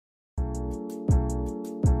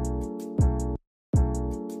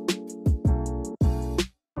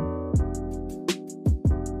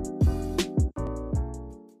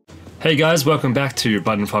Hey guys, welcome back to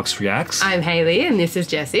Button Fox Reacts. I'm Hayley and this is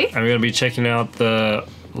Jessie. And we're going to be checking out the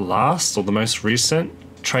last or the most recent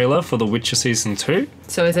trailer for The Witcher Season 2.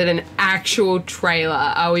 So is it an actual trailer?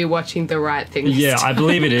 Are we watching the right thing? Yeah, I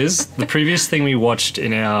believe it is. The previous thing we watched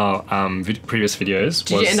in our previous videos was...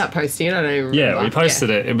 Did you end up posting it? I don't even remember. Yeah, we posted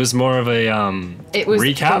it. It was more of a it was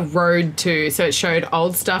recap. a road to, so it showed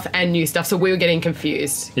old stuff and new stuff, so we were getting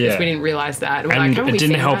confused because Yeah. we didn't realise that. And Haven't it we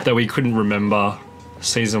didn't seen help that we couldn't remember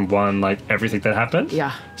Season 1, like everything that happened.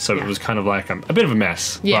 Yeah. So Yeah. it was kind of like a bit of a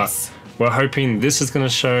mess. Yes. But we're hoping this is going to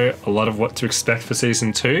show a lot of what to expect for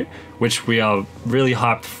Season 2, which we are really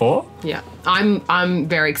hyped for. Yeah. I'm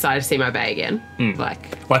very excited to see my bae again.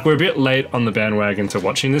 Like, we're a bit late on the bandwagon to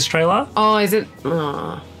watching this trailer. Oh, is it?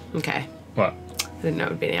 Oh, okay. What? I didn't know it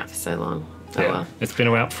had been out for so long. Oh, Yeah. well. It's been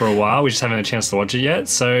out for a while. We just haven't had a chance to watch it yet.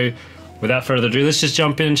 So without further ado, let's just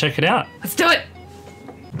jump in and check it out. Let's do it!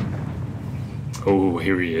 Oh,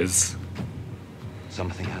 here he is.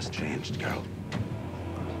 Something has changed, girl.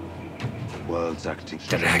 The world's acting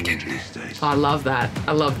Dragon. strange these days. Oh, I love that.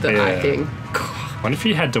 I love the Yeah. acting. I wonder if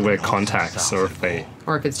he had to wear contacts or if they...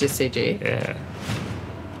 Or if it's just CG. Yeah.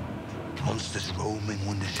 Monsters roaming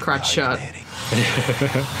when the ship Crotch is shot.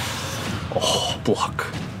 hibernating. Oh, block.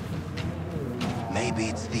 Maybe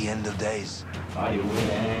it's the end of days.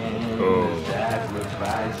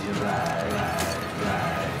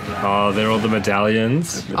 Oh, they're all the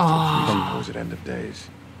medallions. Those at end of days.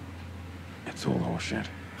 It's all horseshit.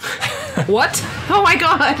 What? Oh my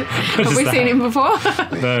god! Have we that? seen him before?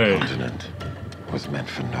 This No. continent was meant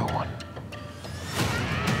for no one.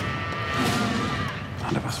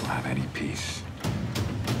 None of us will have any peace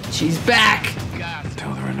She's back!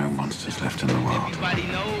 until there are no monsters left in the world.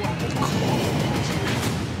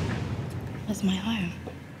 That's my home.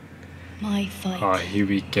 My fight. Oh, here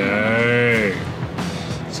we go.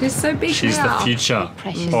 She's so big She's now. the future.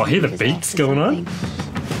 Precious Oh, hear the is beats after going on? something.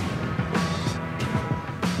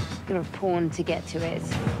 You're a pawn to get to it.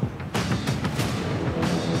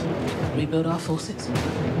 Rebuild our forces,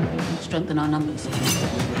 strengthen our numbers.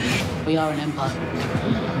 We are an empire.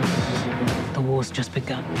 The war's just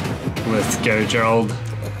begun. Let's go, Gerald.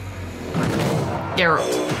 Geralt.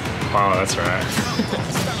 Oh, that's right.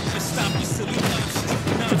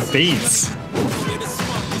 The beats.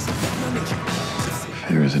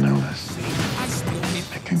 Fear is an illness.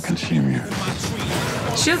 It can consume you.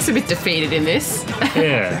 She looks a bit defeated in this.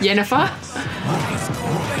 Yeah. Yennefer.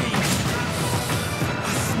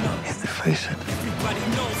 Face it.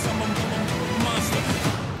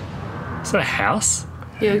 Is that a house?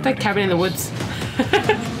 Yeah, look like Cabin in the Woods.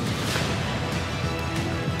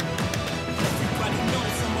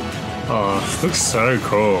 Oh, this looks so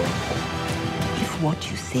cool. If what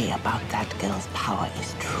you say about that girl's power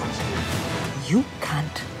is true, you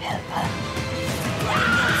can't help her.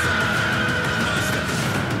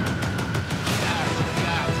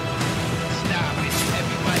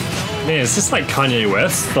 Man, it's just like Kanye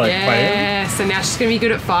West, like playing. Yeah, so now she's gonna be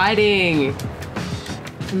good at fighting.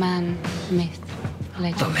 The man, myth, The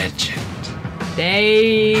legend. legend.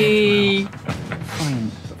 Hey.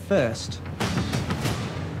 Fine, but first,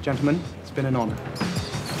 gentlemen, it's been an honor.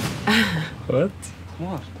 What?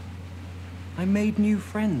 What? I made new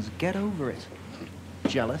friends. Get over it.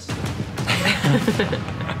 Jealous?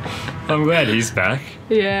 I'm glad he's back.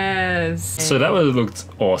 Yes. So that would have looked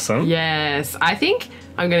awesome. Yes. I think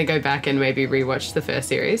I'm gonna go back and maybe rewatch the first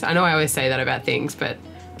series. I know I always say that about things, but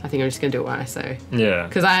I think I'm just gonna do what I say. Yeah.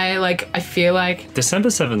 Because I feel like December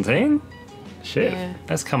 17? Shit. Yeah.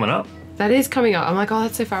 That's coming up. that is coming up. I'm like, oh,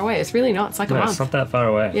 that's so far away. It's really not. It's like a No, month. it's not that far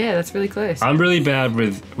away. Yeah, that's really close. I'm really bad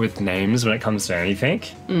with names when it comes to anything.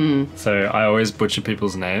 So I always butcher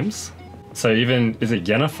people's names. So even, is it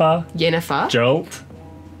Yennefer? Yennefer. Geralt?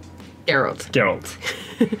 Geralt. Geralt.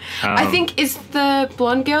 I think, is the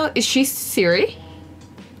blonde girl, is she Ciri?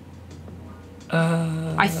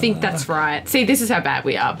 I think that's right. See, this is how bad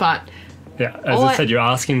we are, but Yeah, as All I I- said, you're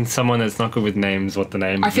asking someone that's not good with names what the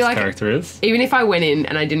name I of feel this like- character is. even if I went in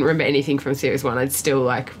and I didn't remember anything from series 1, I'd still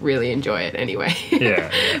like really enjoy it anyway. Yeah.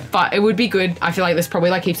 But it would be good. I feel like there's probably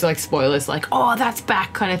like heaps of like spoilers, like, oh, that's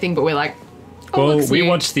back kind of thing, but we're like, oh, Well, looks we new.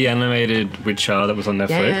 watched the animated Witcher that was on Netflix.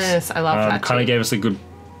 Yes, I love that Kind too. of gave us a good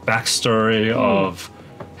backstory of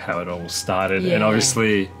how it all started. Yeah. And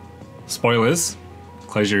obviously, spoilers,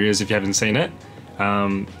 close your ears if you haven't seen it.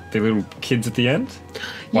 The little kids at the end.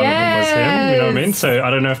 One of them was him, you know what I mean? Yes. So I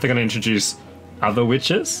don't know if they're going to introduce other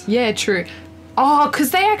witches. Yeah, true. Oh,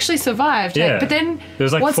 because they actually survived. Yeah. But then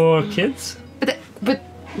There's like what's- 4 kids. But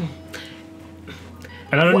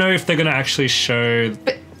And I don't know if they're going to actually show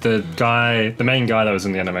the main guy that was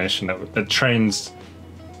in the animation that trains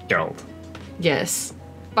Geralt. yes,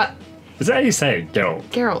 but Is that how you say it? Geralt?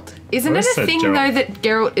 Geralt. Isn't Always it a said thing, Geralt. though, that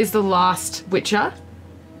Geralt is the last Witcher?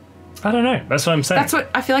 I don't know. That's what I'm saying. That's what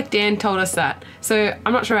I feel like Dan told us that. So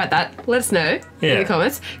I'm not sure about that. Let us know in Yeah. the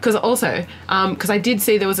comments. Because also, because I did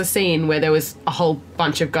see there was a scene where there was a whole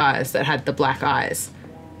bunch of guys that had the black eyes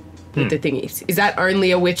with the thingies. Is that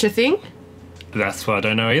only a Witcher thing? That's what I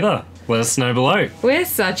don't know either. Let us know below. We're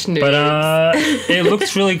such noobs. But it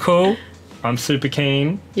looks really cool. I'm super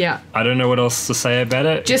keen. yeah. I don't know what else to say about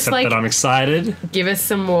it, Just except like- that I'm excited. Give us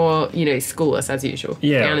some more, school us as usual.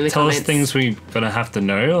 Yeah, Down in the tell comments. us things we're gonna have to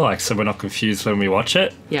know, like so we're not confused when we watch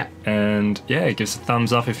it. Yeah. And yeah, give us a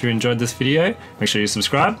thumbs up if you enjoyed this video. Make sure you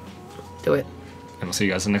subscribe, Do it. and we'll see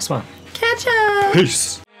you guys in the next one. Catch up.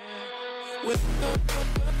 Peace.